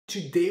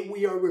Today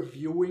we are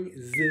reviewing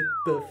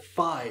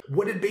Zipify.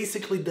 What it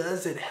basically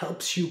does, it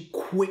helps you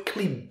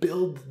quickly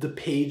build the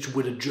page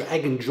with a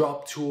drag and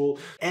drop tool.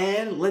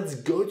 And let's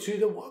go to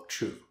the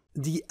walkthrough.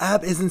 The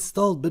app is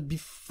installed, but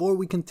before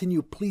we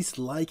continue, please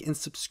like and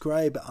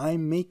subscribe. I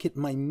make it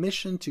my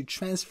mission to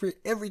transfer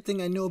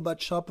everything I know about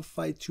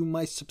Shopify to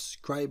my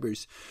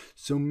subscribers.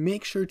 So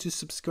make sure to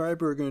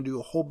subscribe. We're going to do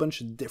a whole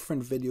bunch of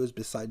different videos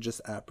besides just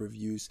app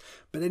reviews.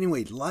 But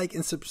anyway, like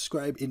and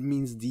subscribe. It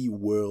means the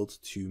world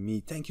to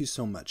me. Thank you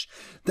so much.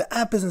 The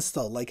app is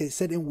installed, like I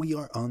said, and we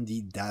are on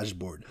the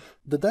dashboard.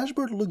 The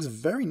dashboard looks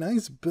very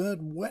nice,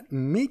 but what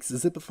makes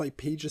Zipify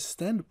Pages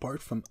stand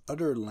apart from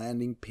other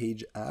landing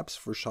page apps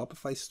for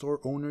Shopify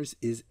store owners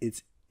is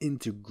its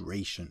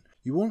integration.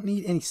 You won't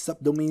need any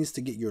subdomains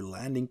to get your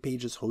landing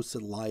pages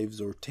hosted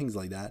live or things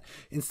like that.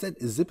 Instead,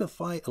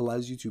 Zipify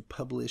allows you to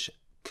publish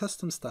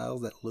custom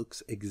styles that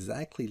looks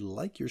exactly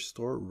like your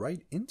store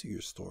right into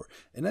your store,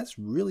 and that's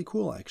really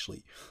cool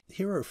actually.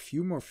 Here are a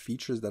few more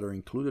features that are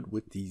included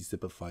with these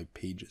Zipify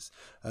pages.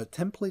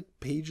 Template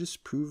pages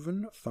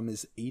proven from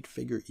his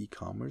 8-figure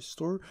e-commerce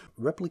store,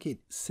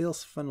 replicate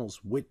sales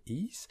funnels with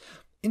ease,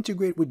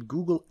 integrate with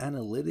Google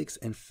Analytics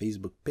and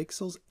Facebook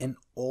Pixels, and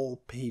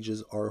all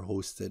pages are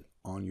hosted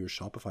on your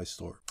Shopify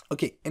store.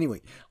 Okay,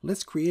 anyway,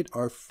 let's create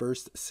our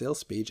first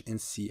sales page and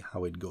see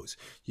how it goes.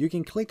 You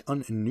can click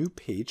on a new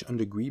page on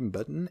the green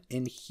button,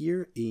 and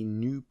here a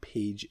new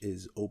page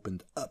is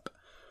opened up.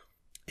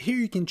 Here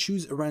you can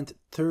choose around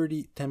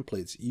 30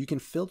 templates. You can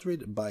filter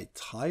it by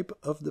type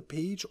of the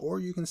page, or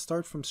you can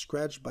start from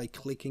scratch by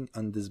clicking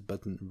on this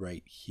button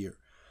right here.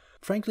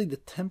 Frankly, the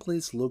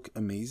templates look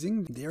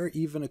amazing. There are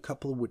even a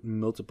couple with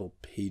multiple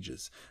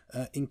pages.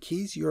 In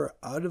case you're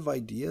out of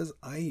ideas,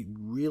 I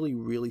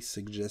really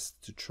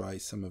suggest to try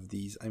some of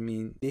these. I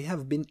mean, they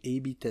have been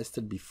A/B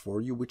tested before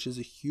you, which is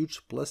a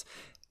huge plus,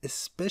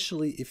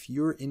 especially if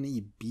you're in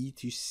a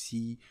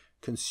B2C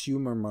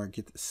consumer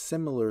market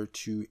similar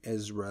to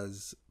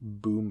Ezra's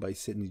Boom by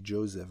Sydney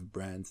Joseph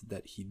brands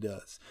that he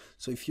does.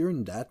 So if you're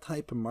in that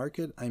type of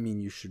market, I mean,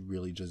 you should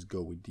really just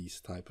go with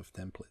these type of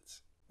templates.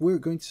 We're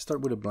going to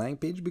start with a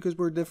blank page because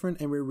we're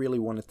different and we really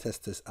want to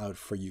test this out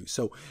for you.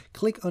 So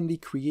click on the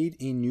create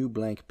a new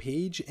blank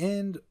page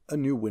and a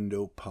new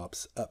window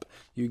pops up.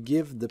 You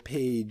give the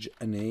page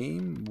a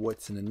name,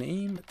 what's in the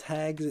name,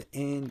 tags,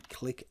 and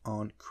click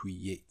on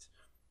create.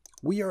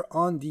 We are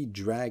on the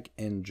drag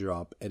and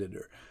drop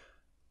editor.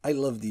 I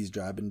love these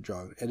drag and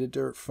drop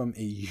editor from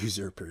a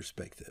user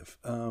perspective.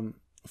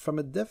 From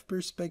a dev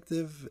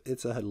perspective,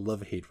 it's a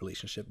love-hate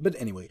relationship. But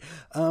anyway,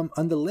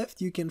 on the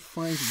left, you can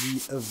find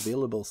the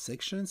available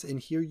sections, and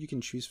here you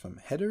can choose from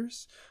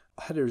headers.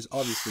 Headers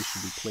obviously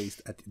should be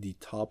placed at the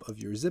top of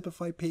your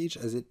Zipify page,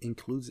 as it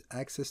includes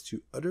access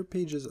to other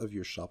pages of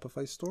your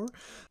Shopify store.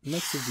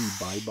 Next to the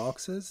buy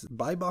boxes.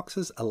 Buy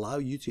boxes allow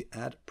you to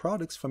add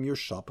products from your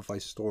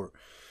Shopify store.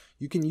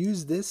 You can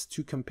use this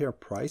to compare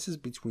prices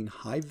between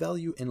high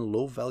value and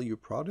low value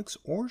products,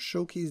 or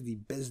showcase the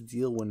best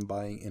deal when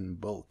buying in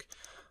bulk.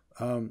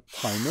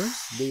 Timers,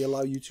 they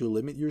allow you to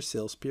limit your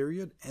sales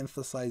period,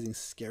 emphasizing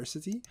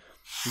scarcity.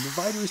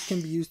 Dividers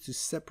can be used to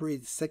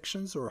separate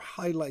sections or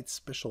highlight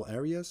special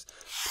areas.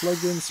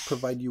 Plugins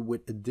provide you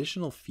with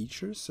additional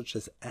features such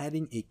as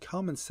adding a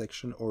comment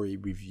section or a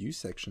review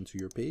section to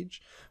your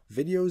page.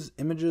 Videos,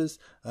 images,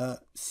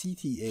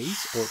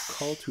 CTAs or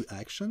call to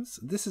actions.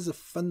 This is a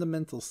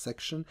fundamental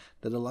section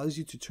that allows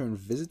you to turn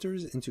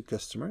visitors into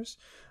customers.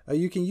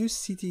 You can use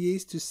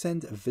CTAs to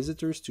send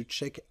visitors to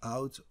check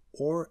out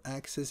or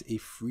access a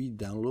free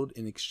download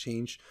in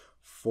exchange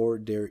for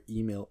their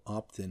email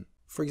opt-in.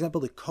 For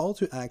example, the call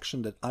to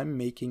action that I'm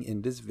making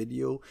in this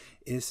video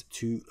is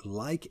to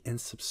like and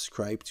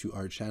subscribe to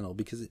our channel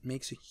because it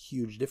makes a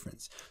huge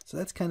difference. So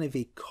that's kind of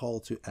a call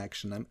to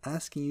action. I'm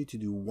asking you to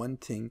do one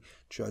thing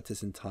throughout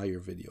this entire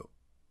video,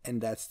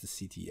 and that's the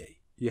CTA.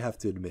 You have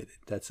to admit it,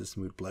 that's a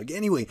smooth plug.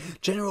 Anyway,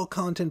 general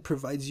content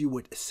provides you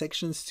with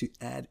sections to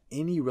add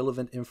any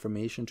relevant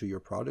information to your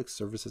products,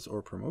 services,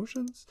 or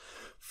promotions.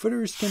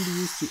 Footers can be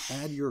used to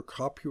add your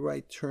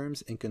copyright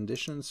terms and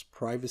conditions,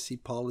 privacy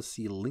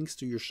policy, links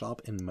to your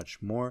shop, and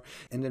much more.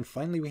 And then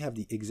finally, we have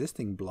the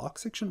existing block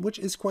section, which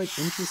is quite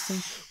interesting.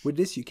 With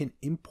this, you can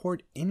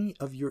import any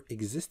of your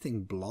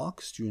existing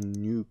blocks to a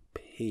new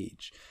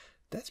page.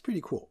 That's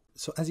pretty cool.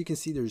 So as you can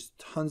see, there's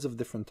tons of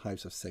different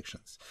types of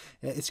sections.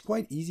 It's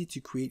quite easy to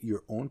create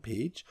your own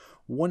page.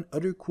 One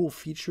other cool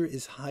feature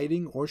is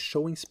hiding or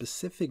showing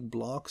specific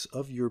blocks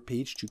of your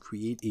page to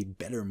create a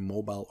better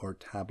mobile or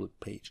tablet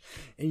page.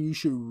 And you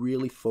should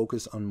really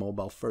focus on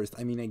mobile first.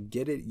 I mean, I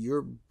get it.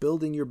 You're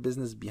building your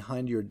business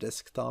behind your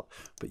desktop,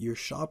 but your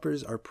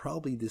shoppers are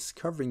probably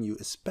discovering you,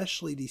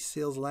 especially these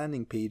sales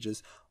landing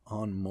pages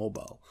on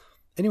mobile.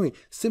 Anyway,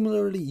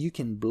 similarly, you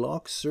can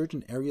block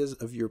certain areas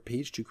of your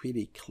page to create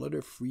a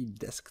clutter-free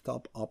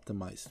desktop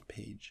optimized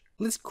page.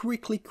 Let's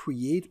quickly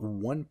create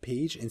one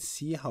page and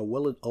see how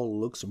well it all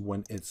looks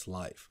when it's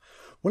live.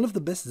 One of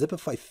the best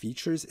Zipify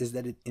features is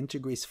that it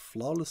integrates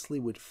flawlessly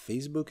with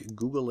Facebook,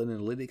 Google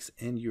Analytics,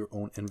 and your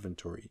own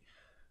inventory.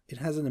 It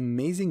has an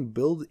amazing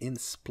built-in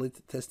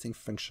split testing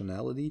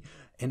functionality,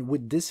 and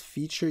with this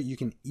feature you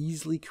can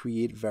easily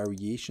create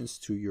variations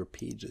to your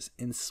pages,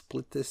 and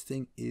split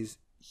testing is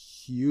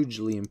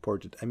hugely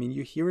important. I mean,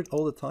 you hear it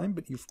all the time,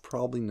 but you've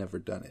probably never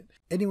done it.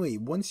 Anyway,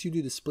 once you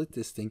do the split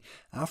testing,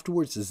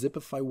 afterwards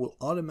Zipify will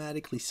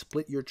automatically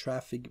split your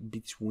traffic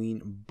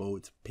between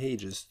both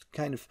pages to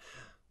kind of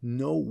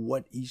know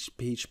what each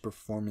page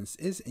performance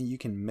is, and you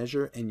can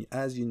measure, and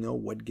as you know,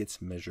 what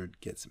gets measured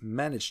gets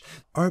managed.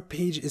 Our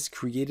page is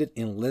created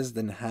in less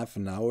than half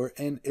an hour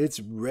and it's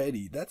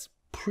ready. That's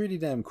pretty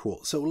damn cool.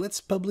 So let's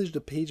publish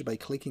the page by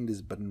clicking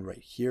this button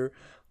right here.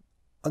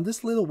 On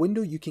this little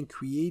window, you can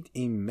create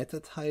a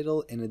meta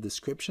title and a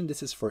description.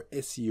 This is for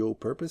SEO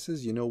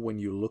purposes. You know, when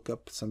you look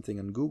up something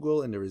on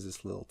Google and there is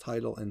this little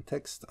title and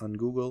text on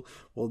Google,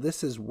 well,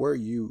 this is where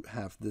you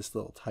have this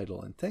little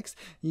title and text.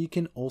 You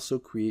can also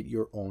create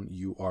your own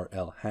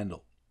URL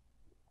handle.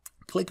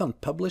 Click on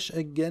publish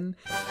again,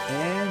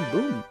 and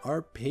boom,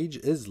 our page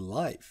is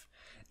live.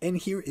 And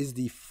here is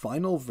the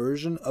final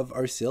version of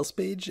our sales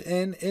page,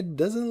 and it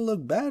doesn't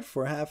look bad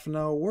for half an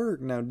hour work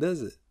now,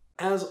 does it?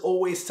 As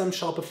always, some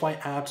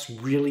Shopify apps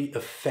really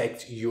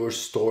affect your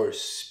store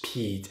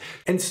speed.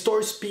 And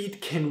store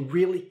speed can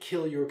really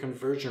kill your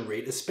conversion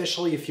rate,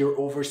 especially if you're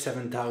over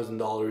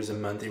 $7,000 a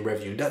month in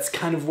revenue. That's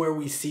kind of where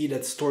we see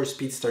that store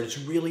speed starts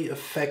really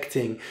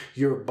affecting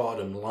your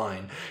bottom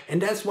line.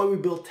 And that's why we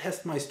built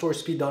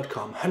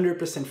testmystorespeed.com,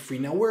 100% free.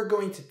 Now we're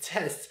going to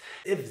test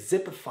if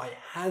Zipify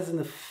has an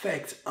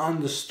effect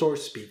on the store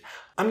speed.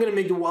 I'm going to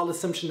make the wild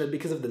assumption that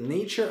because of the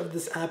nature of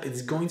this app,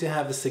 it's going to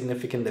have a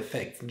significant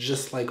effect,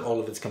 just like all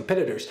of its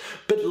competitors.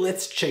 But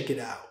let's check it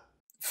out.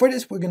 For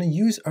this, we're going to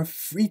use our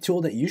free tool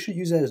that you should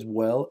use as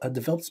well,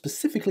 developed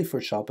specifically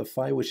for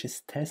Shopify, which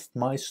is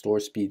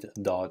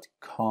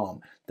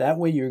testmystorespeed.com. That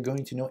way you're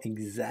going to know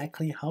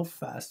exactly how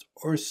fast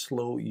or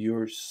slow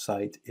your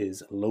site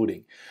is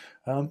loading.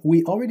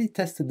 We already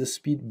tested the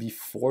speed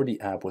before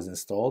the app was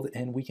installed,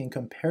 and we can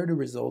compare the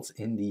results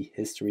in the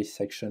history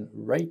section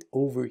right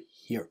over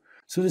here.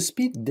 So the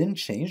speed didn't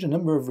change, the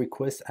number of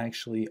requests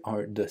actually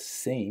are the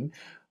same,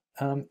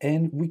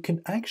 and we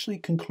can actually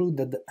conclude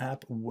that the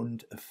app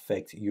wouldn't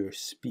affect your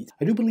speed.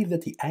 I do believe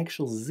that the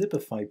actual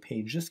Zipify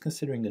page, just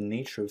considering the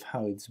nature of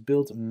how it's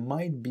built,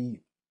 might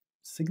be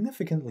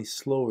significantly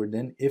slower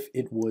than if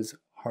it was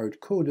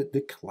hard-coded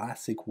the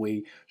classic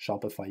way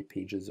Shopify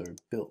pages are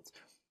built.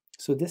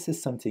 So this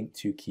is something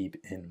to keep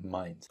in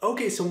mind.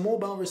 Okay, so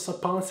mobile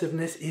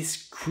responsiveness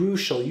is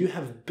crucial. You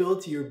have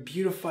built your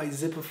beautified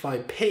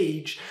Zipify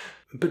page,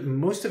 but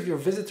most of your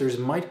visitors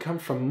might come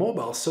from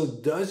mobile. So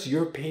does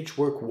your page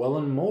work well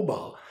on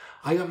mobile?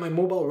 I got my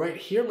mobile right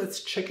here. Let's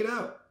check it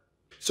out.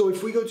 So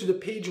if we go to the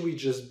page we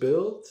just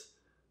built,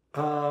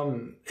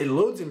 it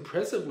loads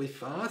impressively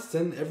fast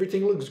and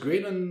everything looks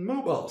great on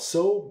mobile.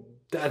 So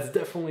that's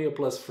definitely a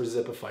plus for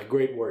Zipify.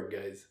 Great work,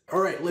 guys. All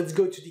right, let's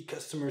go to the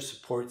customer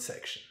support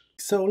section.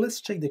 So let's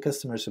check the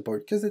customer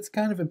support because it's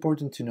kind of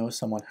important to know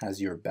someone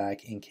has your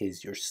back in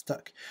case you're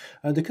stuck.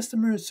 The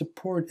customer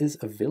support is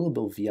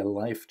available via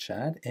live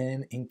chat,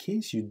 and in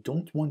case you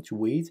don't want to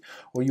wait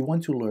or you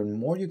want to learn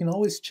more, you can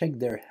always check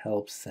their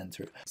help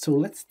center. So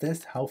let's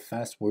test how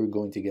fast we're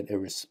going to get a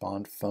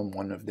response from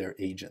one of their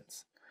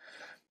agents.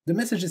 The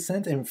message is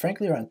sent, and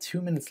frankly, around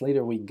 2 minutes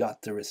later, we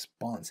got the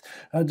response.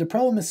 The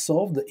problem is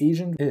solved. The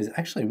agent is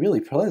actually really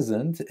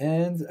pleasant,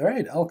 and all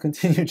right, I'll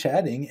continue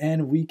chatting,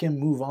 and we can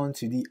move on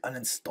to the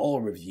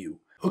uninstall review.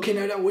 Okay,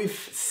 now that we've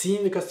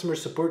seen the customer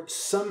support,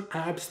 some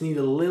apps need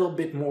a little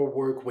bit more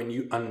work when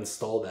you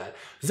uninstall that.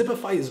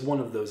 Zipify is one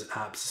of those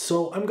apps,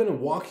 so I'm gonna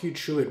walk you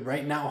through it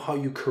right now, how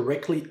you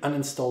correctly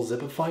uninstall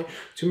Zipify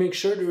to make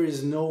sure there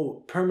is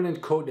no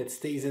permanent code that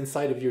stays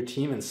inside of your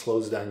team and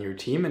slows down your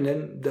team and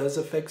then does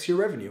affects your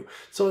revenue.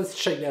 So let's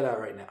check that out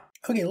right now.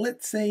 Okay,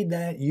 let's say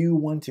that you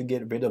want to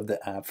get rid of the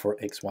app for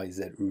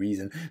XYZ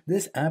reason.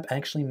 This app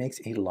actually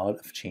makes a lot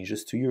of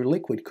changes to your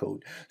liquid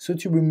code. So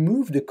to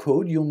remove the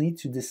code, you'll need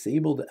to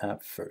disable the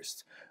app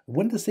first.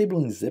 When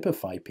disabling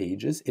Zipify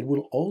pages, it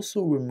will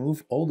also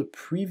remove all the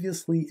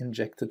previously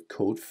injected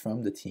code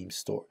from the team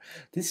store.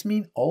 This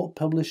means all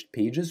published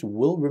pages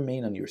will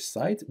remain on your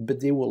site,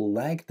 but they will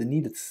lack the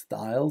needed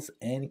styles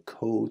and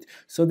code,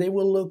 so they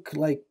will look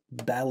like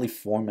badly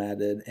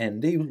formatted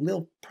and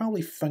they'll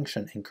probably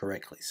function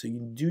incorrectly. So you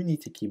do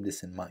need to keep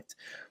this in mind.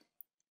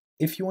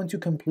 If you want to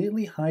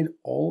completely hide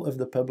all of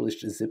the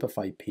published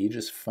Zipify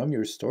pages from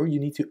your store, you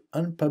need to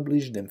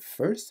unpublish them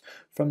first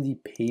from the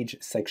page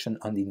section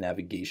on the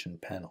navigation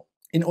panel.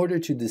 In order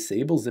to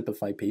disable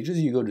Zipify pages,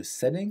 you go to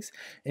Settings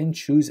and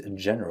choose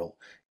General.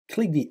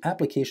 Click the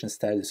Application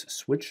Status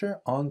Switcher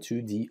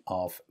onto the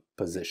off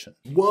position.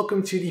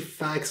 Welcome to the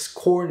Facts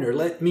Corner.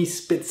 Let me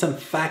spit some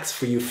facts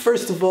for you.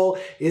 First of all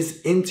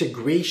is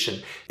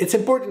integration. It's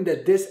important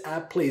that this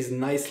app plays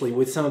nicely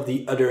with some of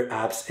the other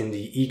apps in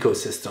the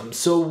ecosystem.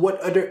 So what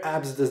other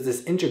apps does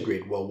this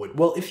integrate well with?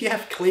 Well, if you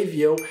have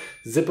Klaviyo,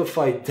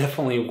 Zipify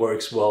definitely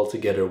works well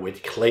together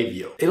with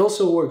Klaviyo. It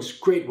also works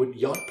great with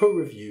Yacht Pro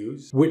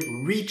Reviews, with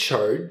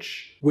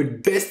Recharge,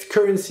 with best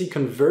currency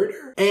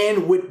converter,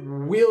 and with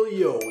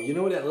Willio. You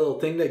know that little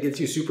thing that gets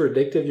you super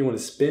addictive? You want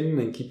to spin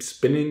and keep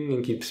spinning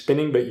and keep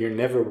spinning, but you're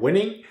never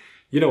winning?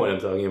 You know what I'm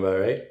talking about,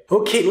 right?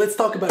 Okay, let's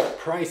talk about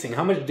pricing.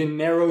 How much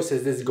dineros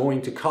is this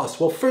going to cost?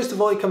 Well, first of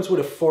all, it comes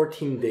with a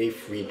 14-day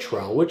free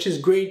trial, which is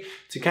great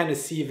to kind of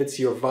see if it's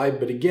your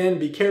vibe. But again,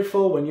 be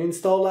careful when you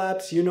install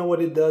apps. You know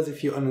what it does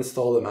if you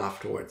uninstall them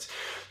afterwards.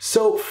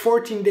 So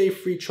 14-day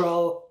free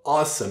trial,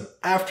 awesome.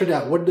 After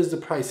that, what does the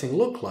pricing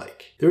look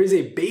like? There is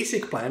a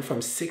basic plan from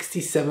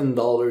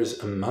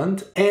 $67 a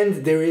month,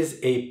 and there is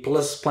a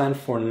plus plan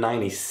for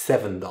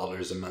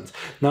 $97 a month.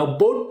 Now,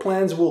 both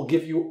plans will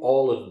give you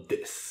all of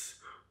this,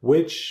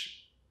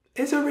 which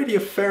is already a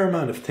fair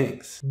amount of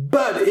things.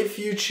 But if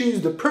you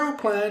choose the Pro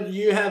plan,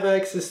 you have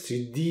access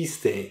to these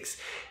things.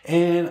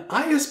 And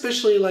I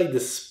especially like the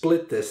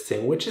split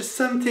testing, which is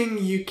something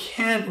you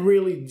can't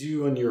really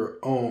do on your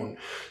own.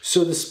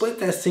 So the split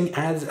testing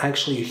adds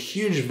actually a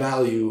huge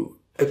value,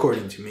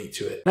 according to me,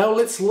 to it. Now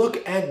let's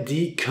look at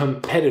the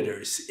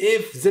competitors.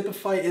 If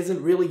Zipify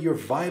isn't really your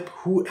vibe,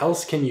 who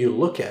else can you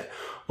look at?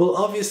 Well,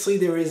 obviously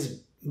there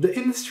is the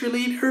industry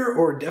leader,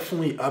 or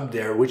definitely up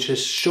there, which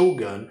is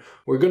Shogun.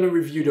 We're gonna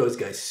review those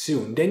guys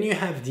soon. Then you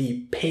have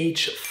the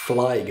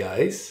Pagefly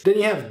guys. Then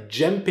you have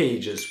Gem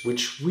Pages,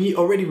 which we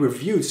already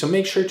reviewed, so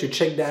make sure to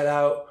check that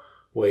out.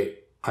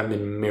 Wait, I'm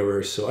in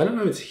mirror, so I don't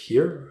know if it's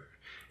here.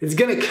 It's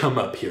gonna come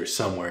up here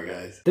somewhere,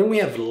 guys. Then we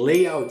have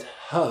Layout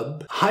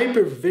Hub,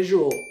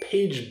 Hypervisual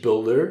Page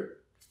Builder,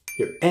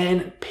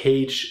 and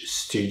Page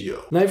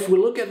Studio. Now, if we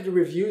look at the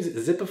reviews,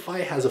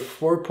 Zipify has a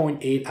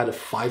 4.8 out of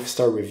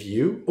 5-star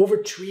review,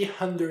 over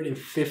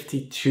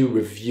 352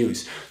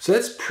 reviews. So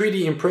that's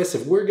pretty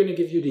impressive. We're gonna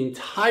give you the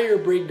entire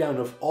breakdown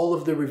of all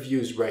of the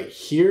reviews right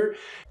here.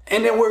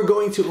 And then we're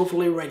going to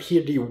overlay right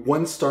here the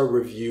 1-star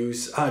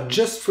reviews,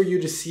 just for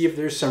you to see if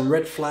there's some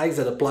red flags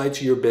that apply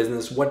to your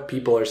business, what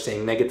people are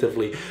saying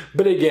negatively.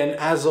 But again,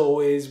 as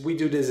always, we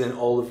do this in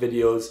all the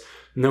videos.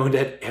 Know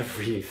that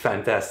every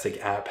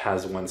fantastic app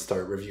has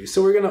 1-star reviews.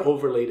 So we're gonna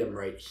overlay them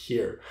right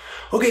here.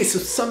 Okay, so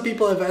some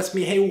people have asked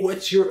me, hey,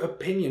 what's your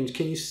opinion?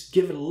 Can you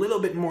give a little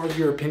bit more of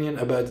your opinion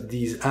about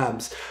these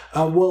apps?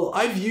 Well,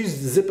 I've used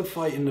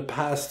Zipify in the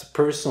past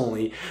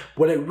personally.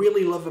 What I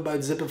really love about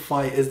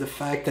Zipify is the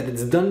fact that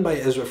it's done by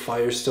Ezra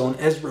Firestone.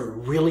 Ezra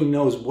really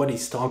knows what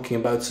he's talking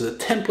about, so the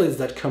templates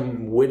that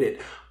come with it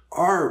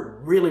are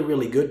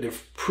really good. They're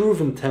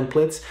proven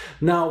templates.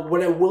 Now,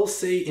 what I will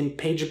say in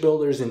page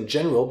builders in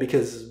general,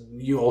 because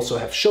you also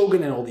have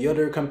Shogun and all the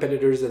other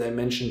competitors that I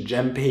mentioned,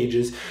 Gem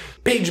Pages,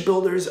 page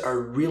builders are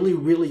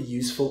really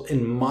useful,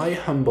 in my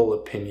humble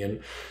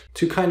opinion,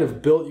 to kind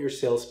of build your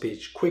sales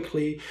page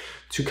quickly,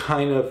 to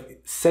kind of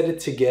set it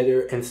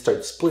together and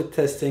start split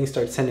testing,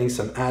 start sending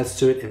some ads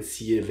to it and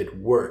see if it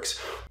works.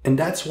 And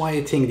that's why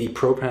I think the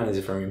Pro plan is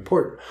very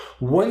important.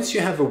 Once you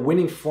have a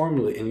winning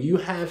formula and you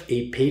have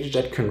a page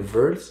that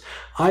converts,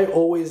 I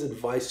always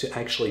advise to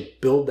actually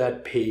build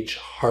that page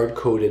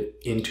hard-coded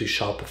into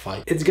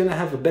Shopify. It's gonna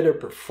have a better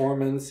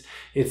performance.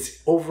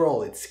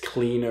 Overall, it's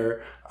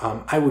cleaner.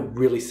 I would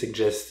really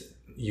suggest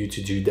you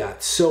to do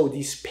that. So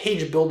these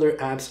page builder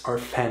apps are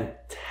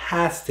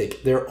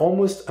fantastic. They're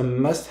almost a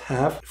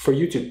must-have for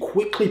you to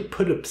quickly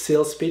put a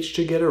sales page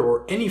together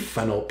or any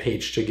funnel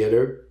page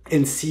together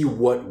and see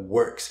what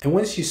works. And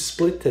once you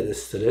split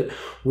tested it,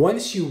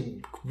 once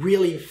you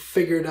really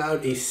figured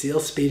out a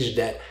sales page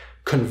that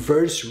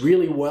converts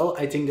really well,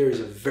 I think there is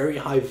a very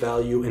high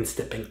value in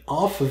stepping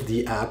off of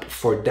the app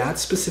for that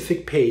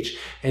specific page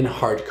and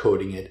hard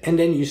coding it. And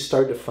then you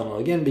start the funnel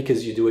again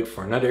because you do it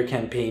for another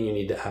campaign, you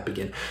need the app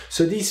again.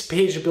 So these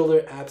page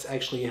builder apps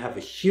actually have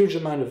a huge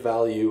amount of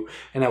value,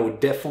 and I would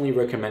definitely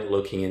recommend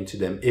looking into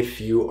them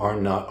if you are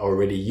not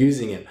already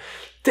using it.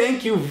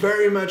 Thank you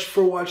very much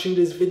for watching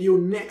this video.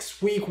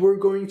 Next week, we're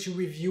going to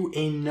review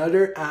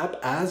another app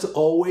as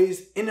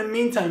always. In the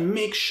meantime,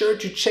 make sure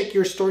to check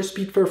your store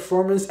speed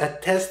performance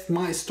at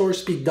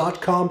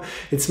testmystorespeed.com.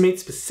 It's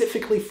made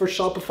specifically for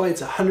Shopify.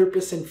 It's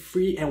 100%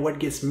 free, and what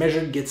gets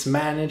measured gets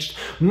managed.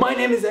 My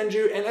name is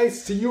Andrew, and I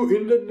see you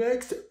in the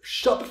next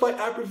Shopify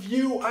app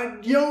review.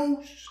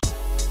 Adios!